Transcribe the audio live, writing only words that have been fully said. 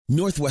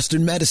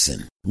Northwestern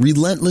Medicine,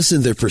 relentless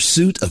in their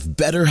pursuit of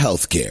better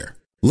healthcare.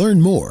 Learn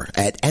more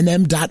at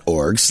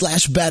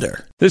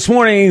nm.org/better. This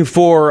morning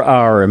for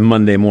our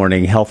Monday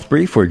morning health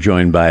brief, we're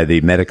joined by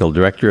the medical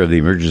director of the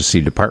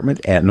emergency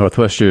department at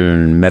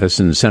Northwestern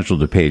Medicine Central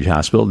DuPage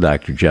Hospital,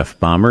 Dr. Jeff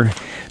Baumer.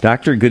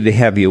 Doctor, good to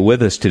have you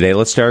with us today.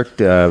 Let's start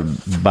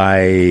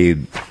by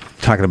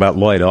talking about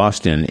Lloyd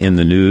Austin in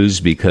the news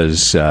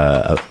because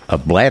a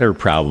bladder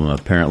problem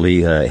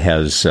apparently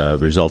has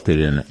resulted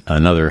in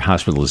another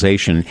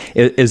hospitalization.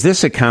 Is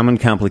this a common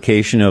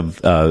complication of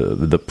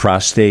the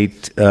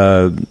prostate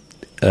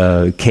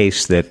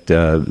case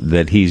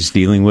that he's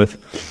dealing with?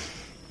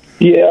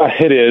 Yeah,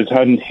 it is.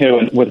 And,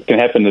 what can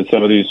happen to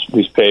some of these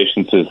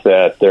patients is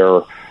that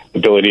their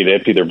ability to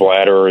empty their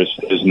bladder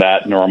is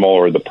not normal,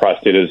 or the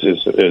prostate is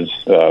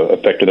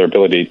affected their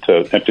ability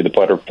to empty the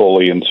bladder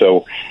fully. And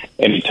so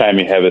anytime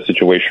you have a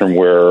situation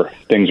where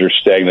things are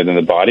stagnant in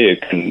the body,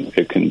 it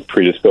can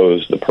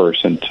predispose the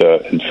person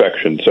to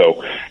infection.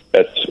 So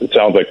it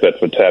sounds like that's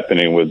what's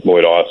happening with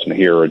Lloyd Austin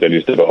here, that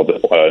he's developed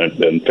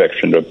an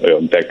infection, a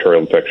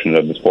bacterial infection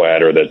of his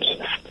bladder that's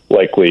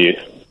likely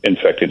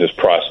infected his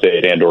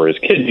prostate and or his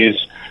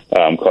kidneys,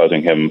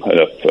 causing him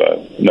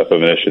enough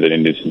of an issue that he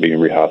needs to be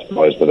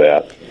rehospitalized for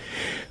that.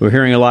 We're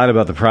hearing a lot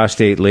about the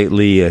prostate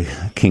lately.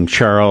 King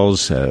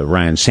Charles,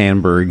 Ryan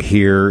Sandberg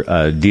here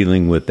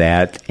dealing with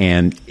that.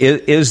 And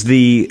is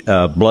the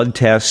blood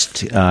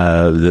test,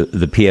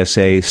 the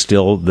PSA,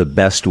 still the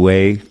best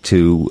way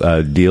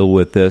to deal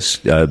with this,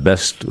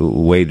 best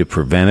way to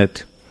prevent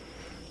it?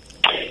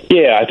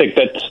 Yeah, I think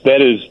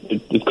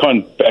it's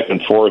gone back and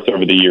forth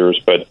over the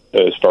years, but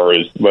as far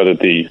as whether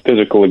the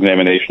physical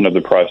examination of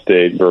the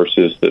prostate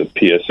versus the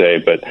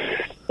PSA, but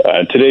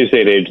in today's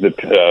day and age, the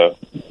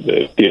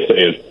PSA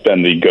has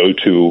been the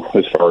go-to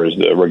as far as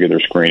the regular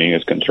screening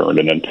is concerned,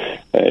 and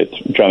it's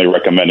generally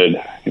recommended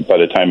by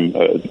the time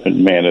a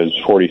man is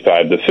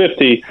 45 to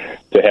 50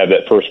 to have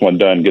that first one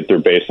done, get their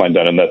baseline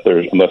done, unless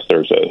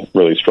there's a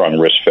really strong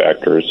risk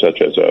factor,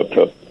 such as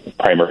a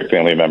primary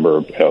family member,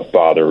 a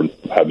father,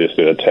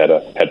 obviously, that's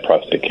had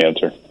prostate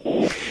cancer.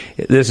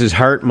 This is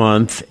Heart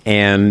Month,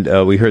 and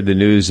we heard the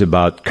news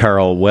about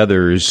Carl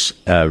Weathers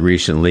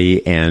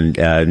recently, and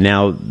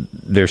now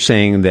they're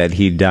saying that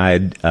he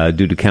died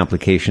due to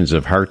complications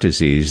of heart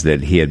disease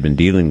that he had been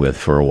dealing with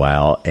for a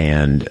while,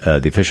 and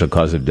the official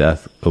cause of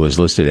death was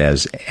listed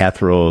as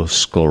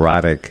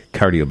atherosclerotic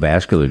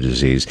cardiovascular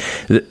disease.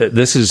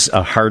 This is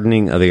a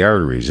hardening of the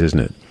arteries, isn't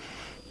it?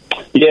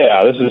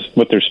 Yeah, this is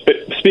what they're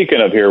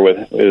speaking of here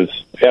with is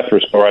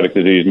atherosclerotic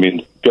disease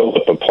means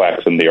buildup of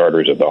plaques in the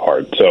arteries of the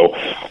heart. So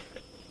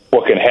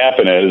what can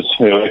happen is,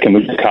 it can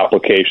lead to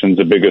complications.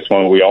 The biggest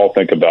one we all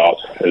think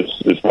about is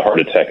the heart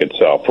attack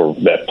itself, where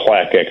that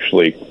plaque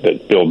actually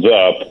that builds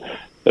up,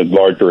 the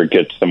larger it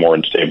gets, the more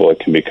unstable it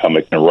can become.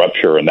 It can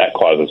rupture, and that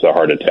causes a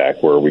heart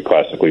attack, where we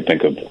classically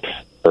think of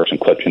person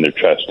clutching their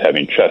chest,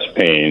 having chest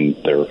pain,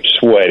 they're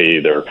sweaty,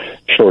 they're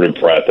short of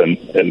breath. And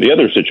the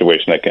other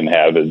situation that can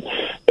have is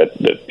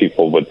that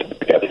people with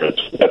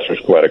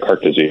atherosclerotic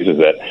heart disease is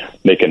that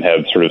they can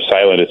have sort of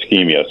silent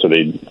ischemia. So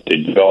they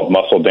develop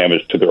muscle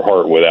damage to their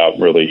heart without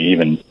really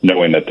even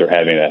knowing that they're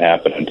having that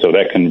happen. And so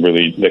that can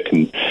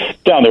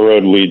down the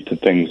road lead to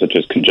things such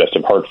as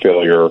congestive heart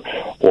failure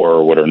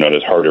or what are known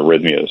as heart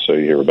arrhythmias. So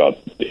you hear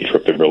about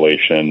atrial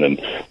fibrillation and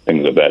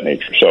things of that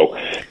nature. So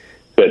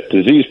that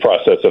disease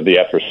process of the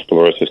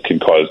atherosclerosis can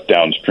cause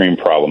downstream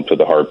problems to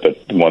the heart,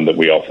 but the one that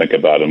we all think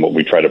about and what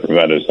we try to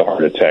prevent is the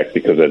heart attack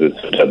because it is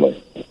so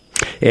deadly.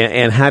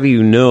 And how do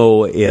you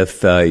know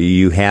if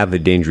you have a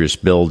dangerous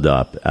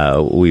buildup?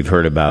 We've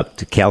heard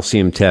about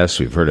calcium tests.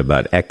 We've heard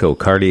about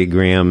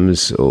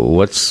echocardiograms.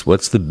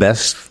 What's the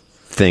best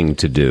thing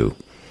to do?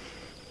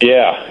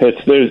 Yeah,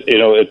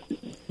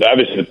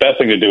 obviously, the best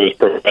thing to do is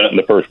prevent it in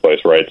the first place,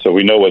 right? So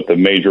we know what the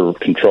major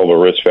controller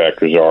risk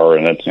factors are,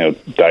 and that's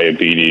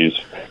diabetes,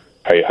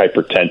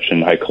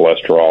 hypertension, high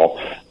cholesterol.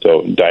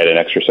 So diet and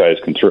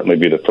exercise can certainly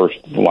be the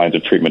first lines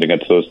of treatment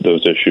against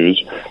those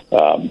issues.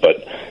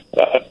 But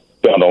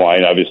down the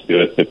line, obviously,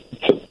 if the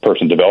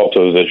person develops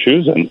those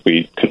issues, and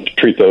we can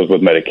treat those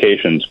with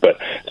medications.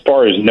 But as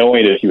far as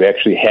knowing if you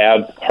actually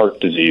have heart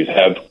disease,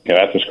 have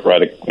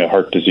atherosclerotic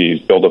heart disease,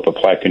 build up a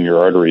plaque in your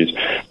arteries,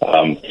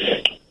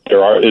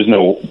 there is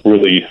no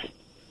really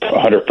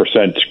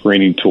 100%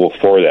 screening tool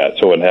for that.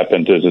 So what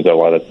happens is a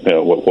lot of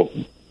what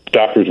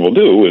doctors will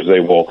do is they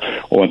will,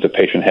 once the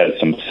patient has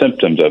some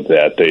symptoms of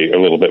that, they are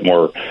a little bit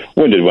more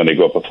winded when they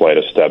go up a flight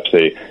of steps.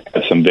 They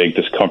have some vague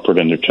discomfort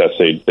in their chest.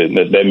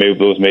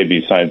 Those may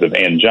be signs of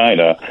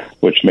angina,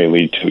 which may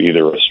lead to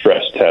either a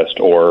stress test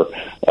or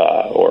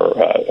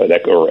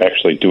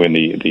actually doing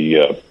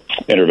the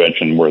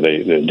intervention where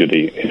they do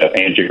the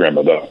angiogram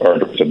of the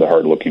arteries of the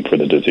heart looking for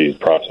the disease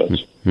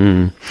process.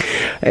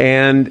 Mm-hmm.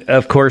 And,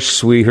 of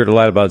course, we heard a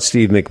lot about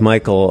Steve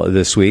McMichael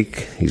this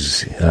week.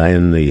 He's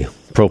in the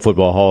Pro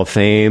Football Hall of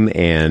Fame,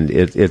 and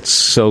it's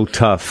so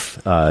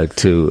tough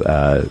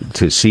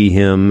to see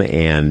him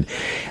and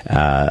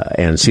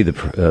see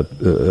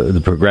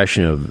the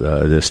progression of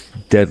this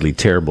deadly,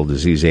 terrible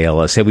disease,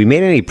 ALS. Have we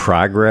made any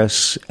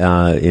progress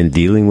in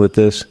dealing with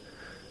this?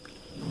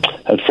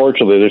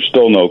 Unfortunately, there's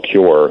still no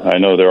cure. I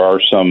know there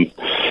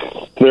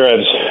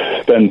has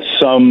been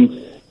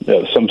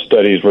some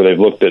studies where they've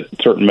looked at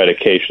certain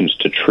medications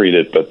to treat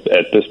it, but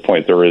at this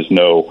point there is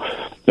no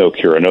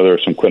cure. I know there are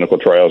some clinical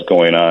trials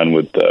going on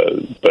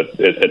but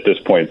at this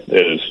point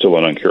it is still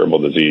an incurable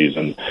disease,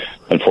 and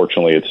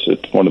unfortunately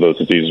it's one of those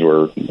diseases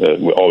where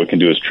all we can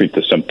do is treat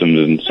the symptoms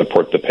and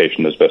support the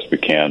patient as best we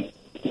can.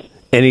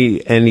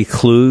 Any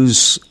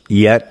clues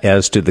yet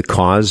as to the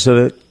cause of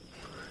it?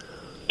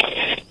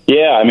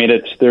 Yeah, I mean,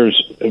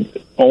 there's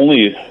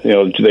only,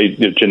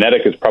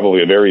 genetic is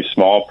probably a very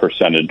small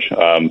percentage.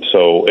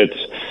 So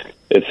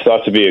it's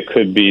thought to be, it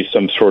could be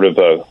some sort of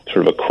a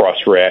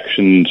cross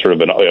reaction, sort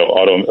of an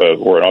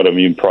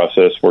autoimmune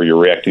process where you're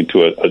reacting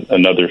to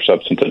another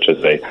substance, such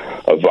as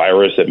a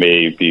virus that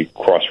may be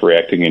cross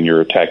reacting and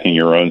you're attacking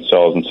your own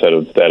cells instead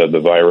of that of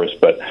the virus.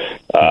 But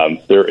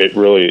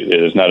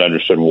it is not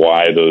understood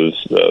why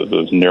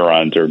those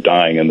neurons are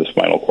dying in the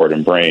spinal cord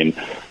and brain.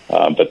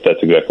 But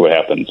that's exactly what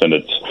happens, and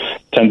it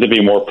tends to be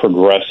more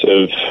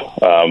progressive.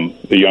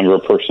 The younger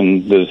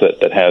person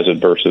that has it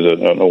versus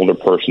an older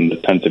person,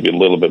 it tends to be a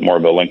little bit more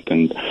of a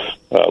lengthened,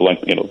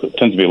 it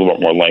tends to be a little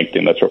bit more lengthy,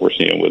 and that's what we're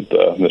seeing with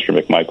Mr.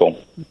 McMichael.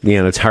 Yeah,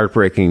 and it's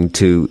heartbreaking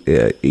to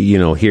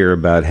hear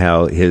about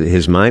how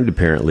his mind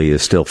apparently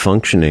is still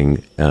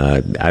functioning.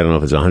 I don't know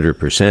if it's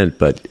 100%,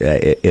 but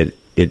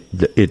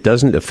it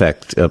doesn't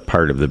affect a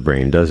part of the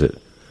brain, does it?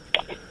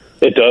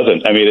 It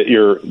doesn't. I mean,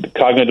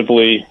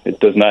 cognitively, it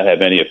does not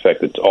have any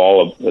effect. It's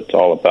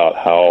all about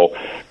how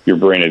your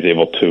brain is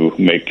able to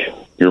make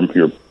your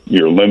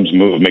limbs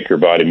move, make your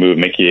body move,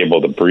 make you able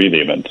to breathe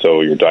even.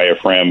 So your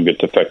diaphragm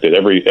gets affected.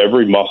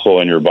 Every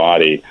muscle in your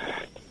body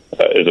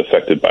is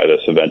affected by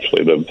this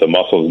eventually. The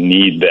muscles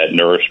need that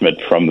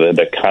nourishment from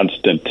the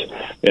constant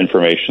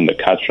information, the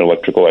constant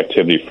electrical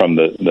activity from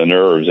the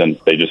nerves, and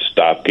they just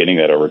stop getting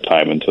that over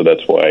time. And so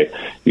that's why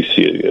you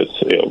see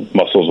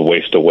muscles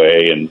waste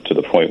away, and to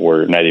the point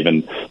where not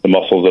even the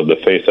muscles of the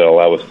face that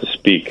allow us to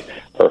speak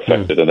are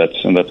affected. And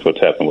that's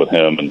what's happened with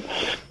him. And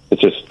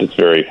it's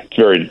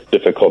very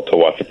difficult to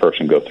watch a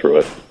person go through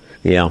it.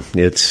 Yeah,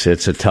 it's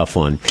a tough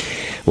one.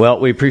 Well,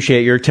 we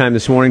appreciate your time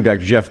this morning,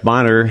 Dr. Jeff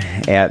Bonner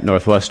at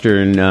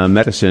Northwestern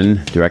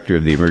Medicine, Director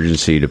of the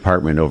Emergency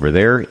Department over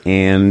there,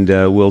 and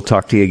we'll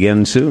talk to you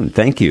again soon.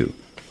 Thank you.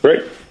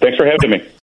 Great. Thanks for having me.